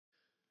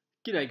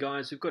G'day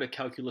guys, we've got a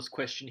calculus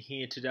question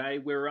here today.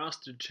 We're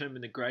asked to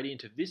determine the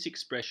gradient of this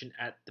expression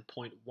at the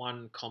point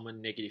 1,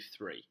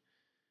 -3.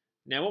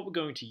 Now what we're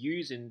going to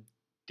use in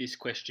this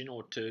question,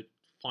 or to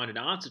find an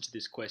answer to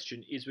this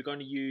question, is we're going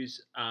to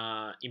use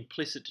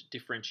implicit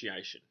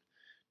differentiation.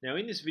 Now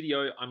in this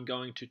video I'm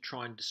going to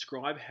try and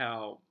describe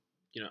how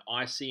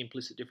I see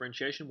implicit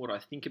differentiation, what I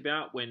think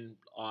about when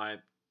I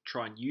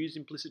try and use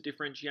implicit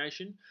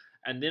differentiation,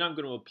 and then I'm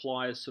going to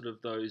apply sort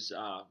of those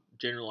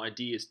general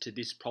ideas to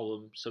this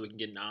problem so we can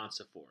get an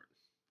answer for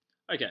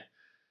it. Okay,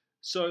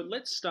 so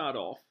let's start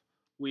off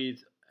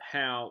with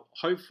how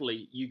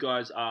hopefully you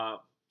guys are,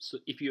 so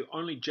if you're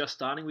only just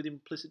starting with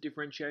implicit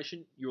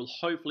differentiation, you'll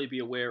hopefully be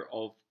aware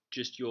of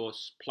just your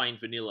plain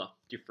vanilla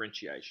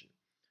differentiation.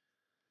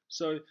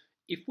 So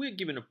if we're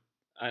given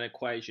an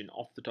equation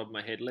off the top of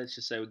my head, let's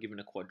just say we're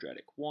given a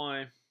quadratic.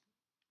 Y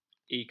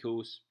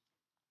equals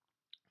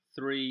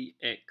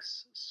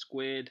 3x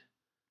squared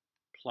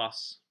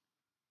plus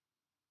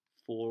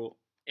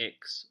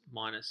 4x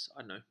minus,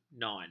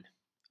 9.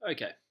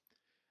 Okay,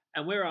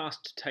 and we're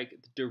asked to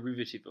take the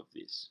derivative of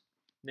this.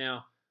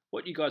 Now,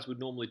 what you guys would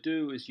normally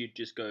do is you'd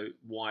just go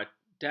y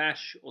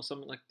dash or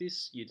something like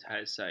this. You'd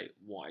say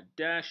y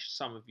dash.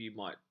 Some of you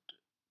might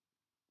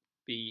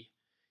be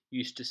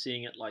used to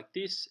seeing it like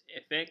this,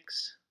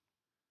 fx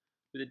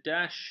with a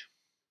dash.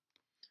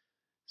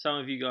 Some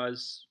of you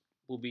guys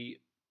will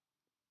be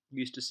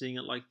used to seeing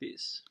it like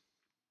this.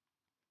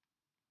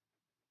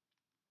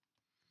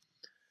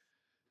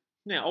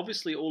 Now,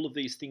 obviously, all of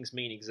these things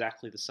mean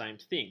exactly the same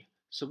thing.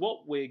 So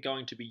what we're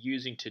going to be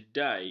using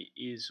today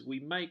is we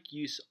make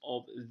use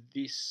of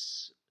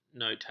this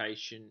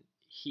notation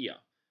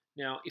here.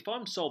 Now, if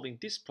I'm solving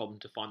this problem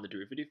to find the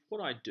derivative, what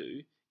I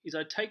do is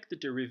I take the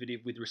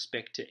derivative with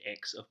respect to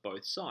x of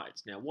both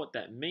sides. Now, what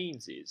that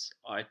means is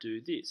I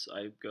do this.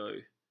 I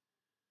go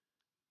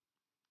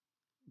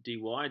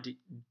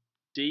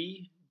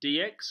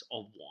dx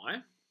of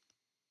y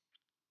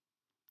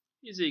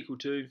is equal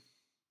to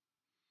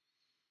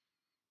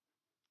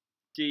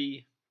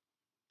dx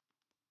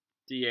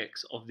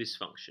of this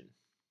function.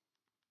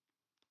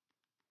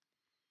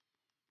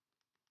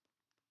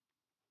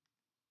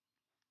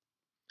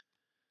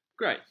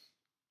 Great.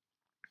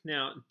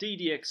 Now,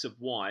 ddx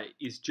of y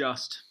is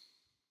just,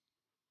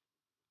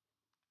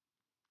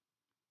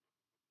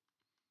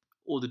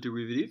 or the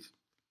derivative,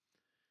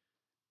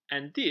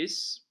 and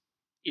this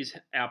is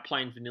our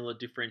plain vanilla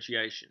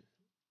differentiation.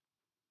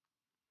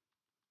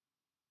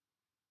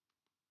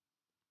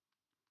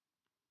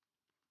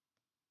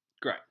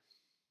 Great.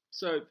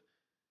 So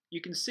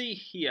you can see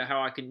here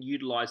how I can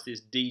utilize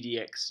this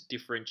ddx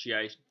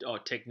differentiation or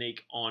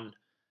technique on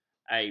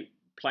a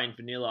plain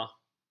vanilla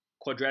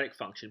quadratic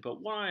function.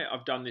 But why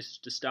I've done this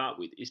to start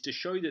with is to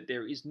show that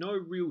there is no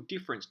real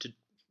difference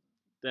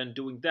than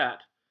doing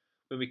that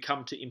when we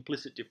come to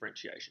implicit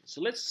differentiation.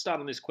 So let's start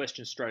on this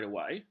question straight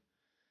away.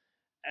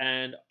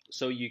 And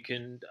so you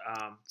can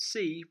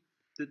see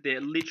that there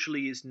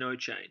literally is no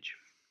change.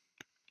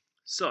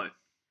 So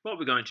what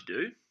we're going to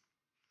do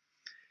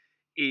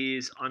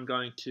is I'm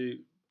going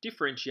to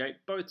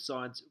differentiate both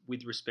sides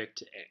with respect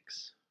to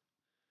x.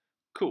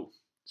 Cool.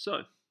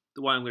 So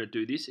the way I'm going to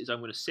do this is I'm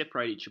going to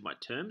separate each of my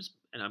terms,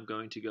 and I'm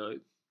going to go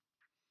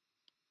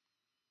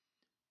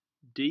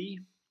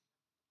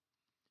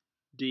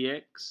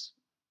dx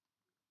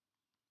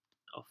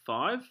of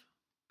 5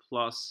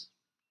 plus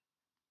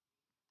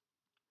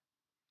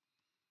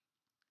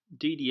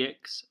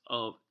ddx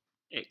of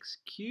x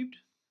cubed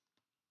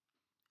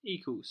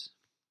equals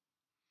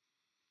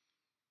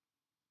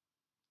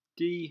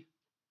dx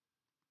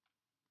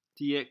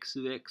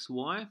of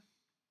xy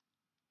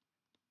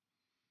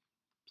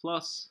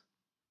plus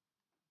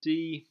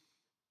dx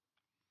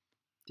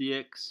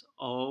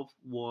of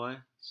y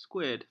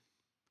squared.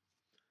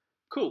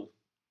 Cool.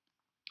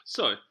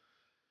 So,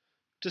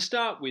 to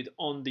start with,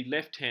 on the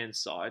left-hand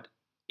side,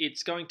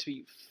 it's going to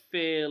be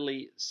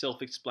fairly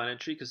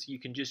self-explanatory because you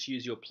can just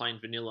use your plain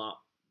vanilla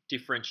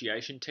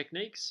differentiation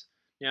techniques.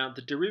 Now,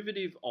 the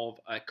derivative of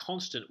a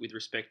constant with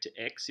respect to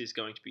x is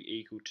going to be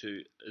equal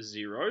to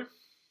 0.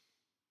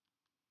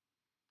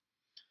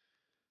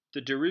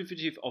 The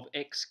derivative of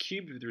x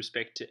cubed with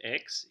respect to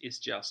x is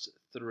just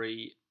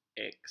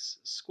 3x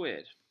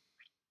squared.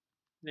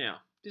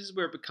 Now, this is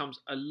where it becomes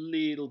a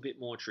little bit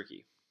more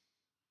tricky.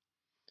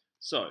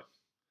 So,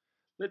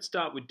 let's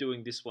start with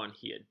doing this one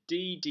here,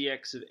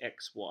 dx of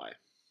xy.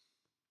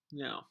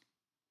 Now,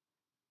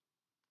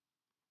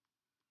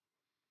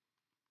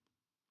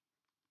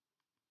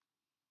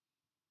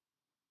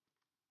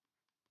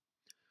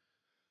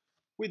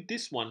 with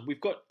this one, we've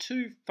got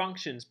two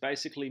functions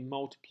basically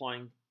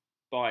multiplying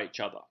by each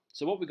other.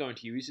 So what we're going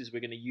to use is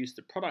we're going to use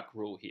the product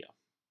rule here.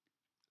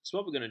 So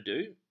what we're going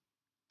to do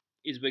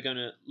is we're going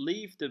to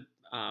leave the,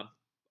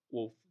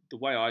 the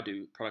way I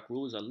do product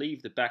rule is I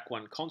leave the back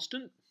one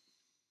constant,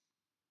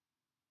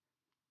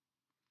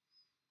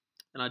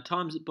 and I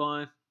times it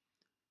by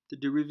the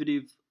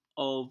derivative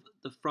of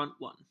the front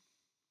one.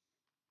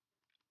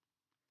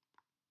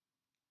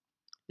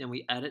 Then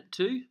we add it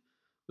to,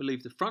 we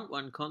leave the front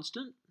one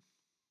constant,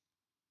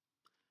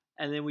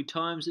 and then we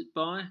times it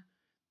by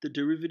the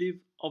derivative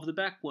of the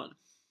back one.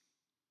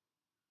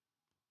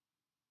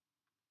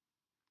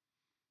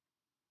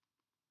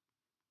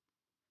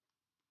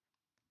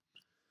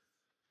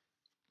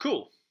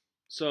 Cool.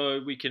 So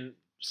we can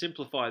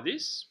simplify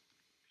this.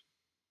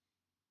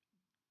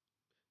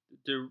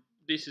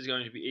 This is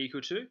going to be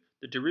equal to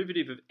the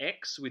derivative of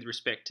x with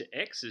respect to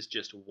x is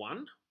just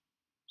 1.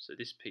 So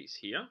this piece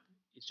here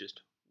is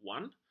just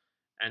 1.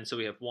 And so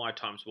we have y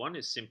times 1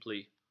 is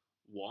simply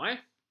y.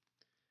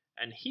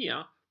 And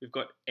here we've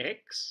got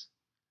x,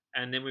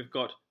 and then we've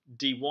got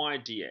dy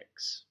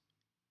dx.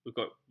 We've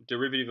got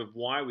derivative of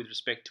y with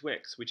respect to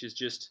x, which is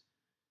just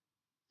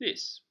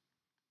this.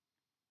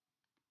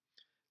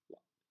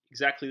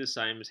 Exactly the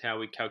same as how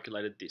we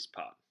calculated this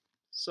part.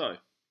 So,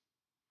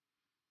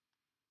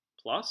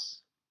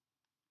 plus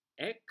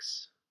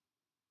x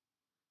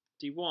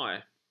dy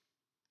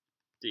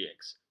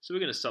dx. So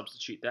we're going to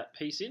substitute that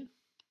piece in.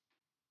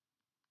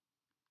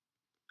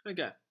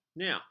 Okay,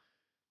 now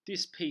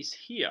this piece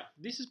here,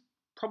 this is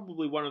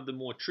probably one of the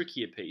more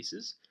trickier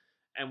pieces,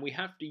 and we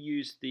have to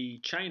use the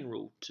chain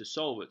rule to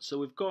solve it. So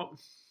we've got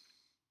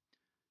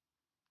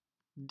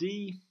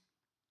d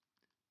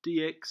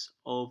dx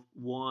of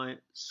y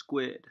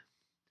squared.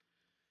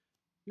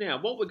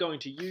 Now what we're going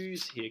to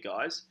use here,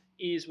 guys,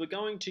 is we're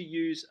going to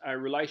use a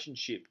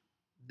relationship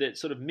that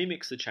sort of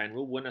mimics the chain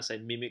rule. When I say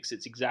mimics,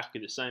 it's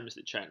exactly the same as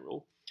the chain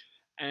rule.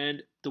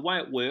 And the way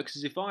it works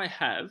is if I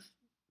have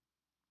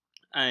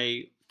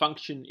a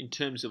function in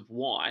terms of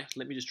y,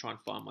 let me just try and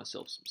find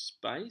myself some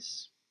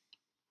space.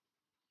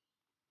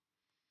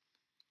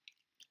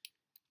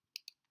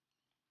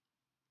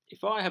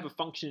 If I have a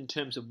function in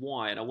terms of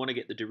y and I want to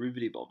get the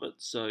derivative of it,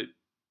 so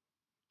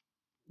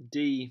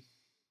d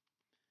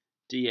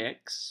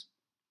dx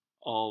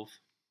of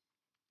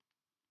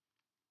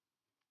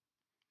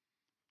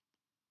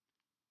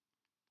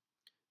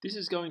this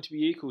is going to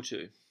be equal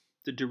to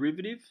the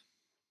derivative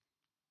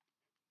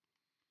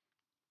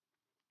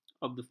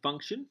of the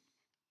function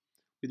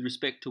with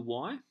respect to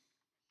y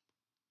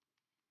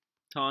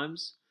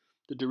times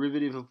the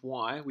derivative of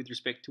y with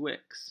respect to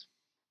x.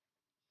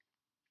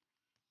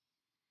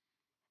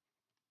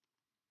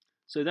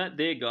 So that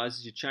there, guys,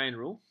 is your chain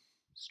rule,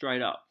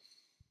 straight up.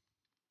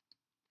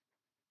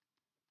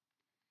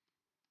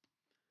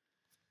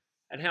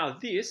 And how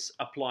this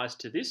applies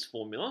to this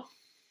formula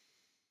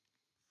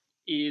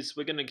is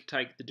we're going to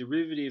take the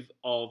derivative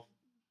of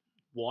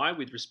y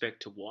with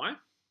respect to y.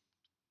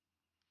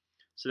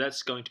 So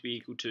that's going to be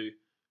equal to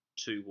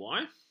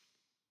 2y.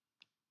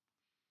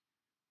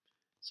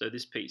 So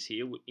this piece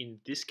here, in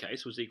this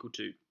case, was equal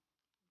to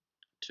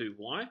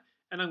 2y.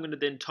 And I'm going to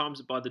then times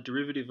it by the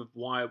derivative of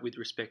y with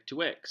respect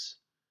to x,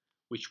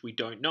 which we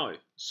don't know.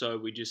 So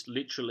we just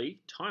literally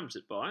times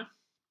it by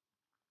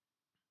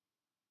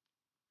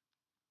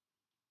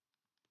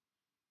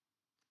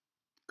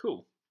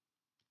cool.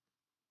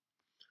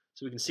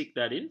 So we can stick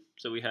that in.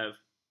 So we have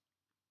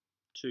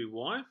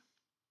 2y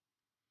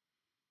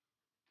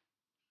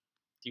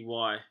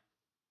dy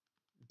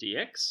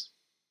dx.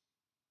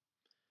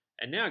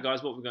 And now,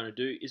 guys, what we're going to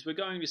do is we're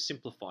going to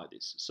simplify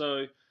this.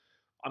 So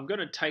I'm going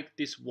to take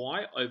this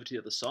y over to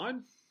the other side,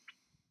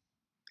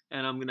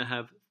 and I'm going to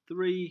have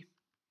 3x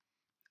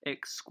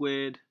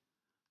squared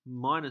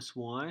minus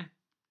y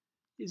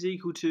is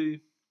equal to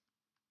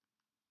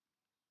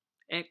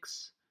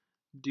x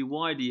dy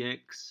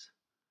dx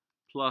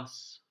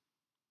plus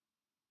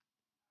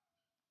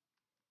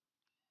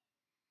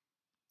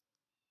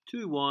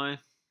 2y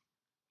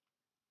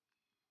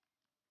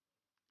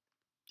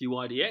dy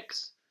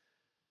dx.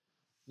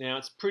 Now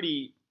it's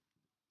pretty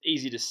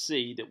easy to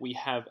see that we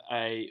have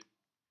a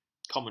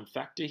common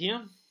factor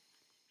here.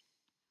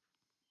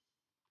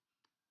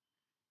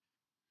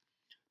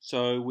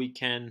 So we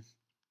can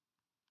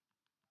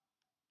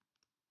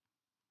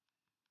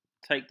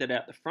take that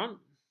out the front.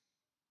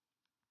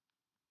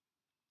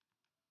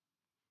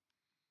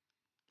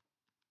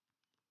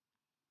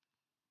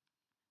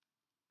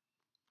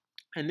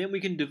 And then we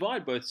can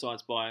divide both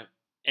sides by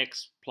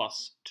x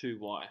plus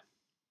 2y.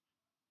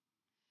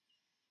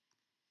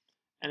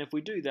 And if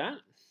we do that,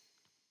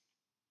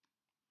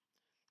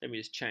 let me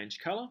just change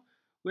colour.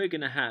 We're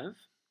going to have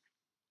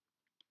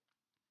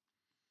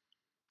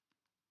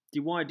dy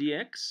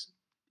dx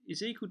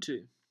is equal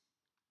to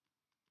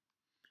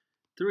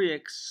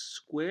 3x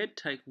squared,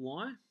 take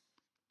y,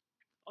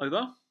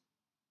 over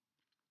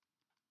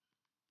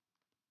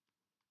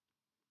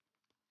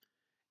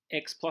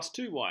x plus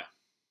 2y.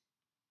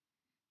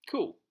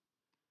 Cool.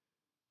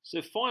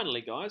 So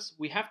finally, guys,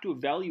 we have to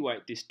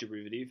evaluate this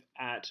derivative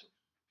at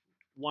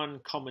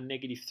 1,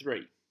 negative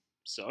 3.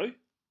 So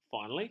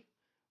finally,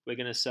 we're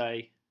going to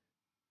say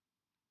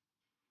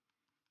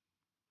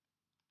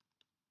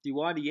dy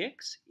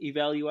dx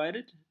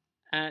evaluated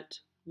at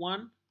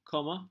 1,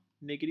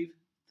 negative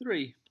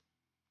 3.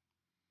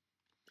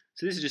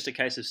 So this is just a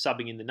case of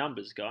subbing in the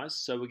numbers, guys.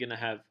 So we're going to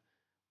have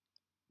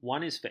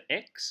 1 is for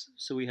x,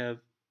 so we have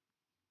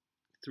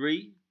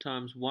 3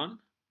 times 1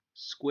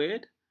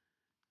 squared,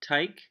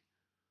 take,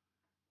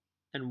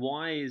 and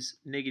y is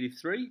negative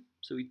 3,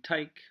 so we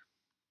take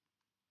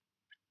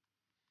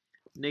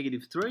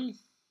negative 3,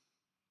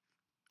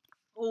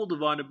 all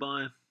divided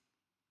by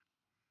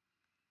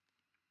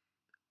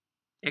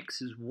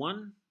x is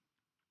 1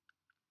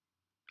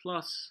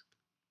 plus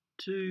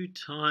 2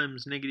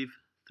 times negative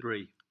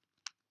 3.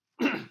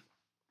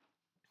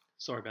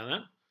 Sorry about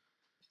that.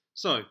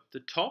 So the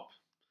top,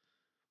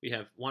 we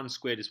have 1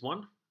 squared is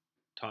 1,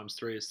 times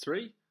 3 is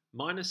 3,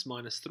 minus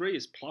 3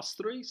 is plus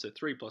 3, so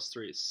 3 plus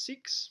 3 is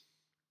 6.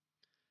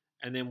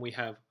 And then we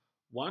have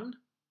 1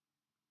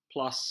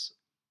 plus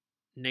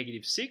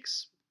negative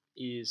 6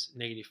 is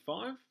negative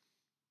 5.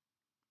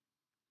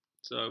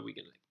 So we're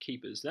going to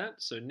keep it as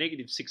that. So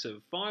negative 6 over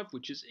 5,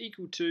 which is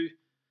equal to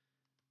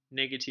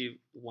negative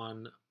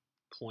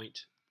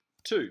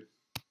 1.2.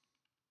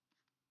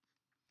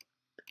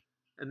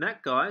 And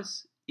that,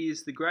 guys,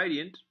 is the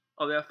gradient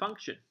of our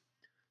function.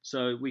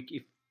 So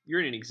if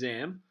you're in an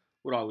exam,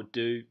 what I would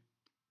do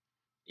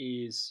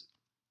is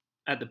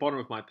at the bottom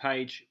of my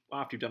page,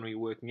 after you've done all your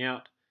working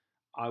out,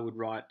 I would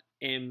write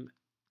m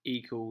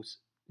equals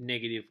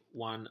negative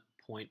 1.2.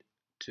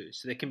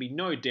 So there can be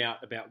no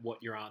doubt about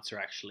what your answer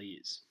actually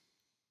is.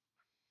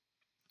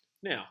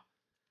 Now,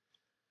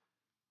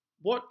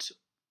 what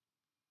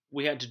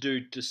we had to do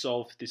to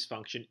solve this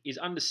function is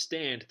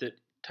understand that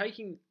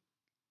taking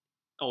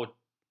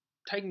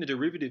the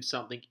derivative of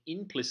something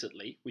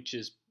implicitly, which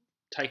is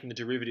taking the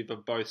derivative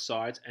of both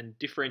sides and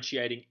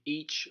differentiating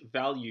each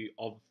value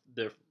of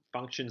the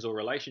functions or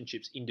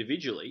relationships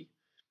individually,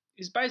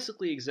 is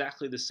basically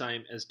exactly the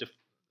same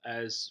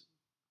as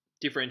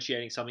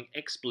differentiating something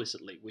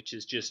explicitly, which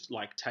is just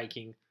like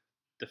taking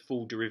the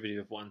full derivative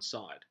of one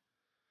side.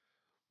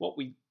 What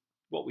we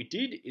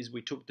did is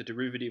we took the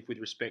derivative with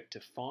respect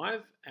to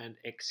 5 and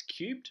x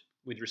cubed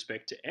with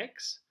respect to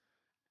x,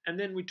 and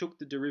then we took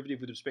the derivative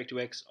with respect to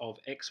x of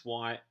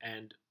xy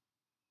and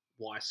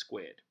y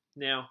squared.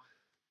 Now,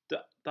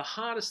 the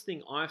hardest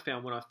thing I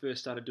found when I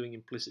first started doing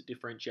implicit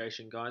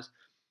differentiation, guys,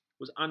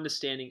 was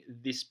understanding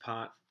this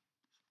part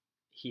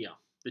here,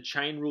 the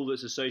chain rule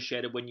that's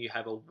associated when you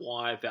have a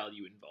y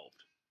value involved.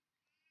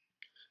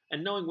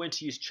 And knowing when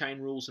to use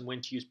chain rules and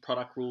when to use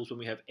product rules when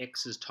we have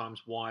x's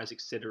times y's,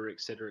 etc.,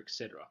 etc.,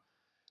 etc.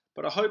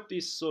 But I hope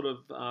this sort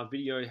of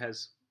video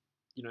has,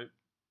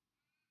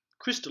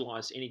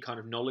 crystallized any kind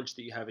of knowledge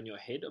that you have in your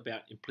head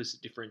about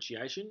implicit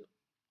differentiation.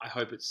 I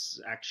hope it's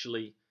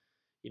actually,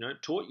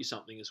 taught you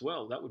something as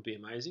well. That would be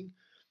amazing.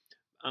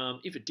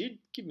 If it did,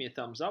 give me a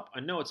thumbs up.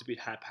 I know it's a bit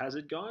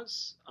haphazard,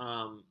 guys.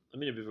 I'm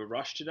in a bit of a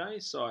rush today,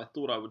 so I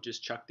thought I would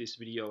just chuck this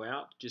video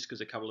out just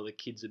because a couple of the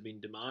kids have been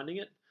demanding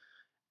it.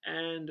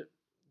 And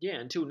yeah,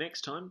 until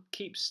next time,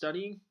 keep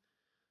studying.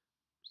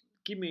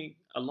 Give me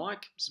a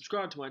like,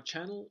 subscribe to my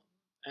channel,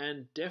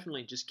 and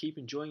definitely just keep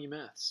enjoying your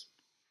maths.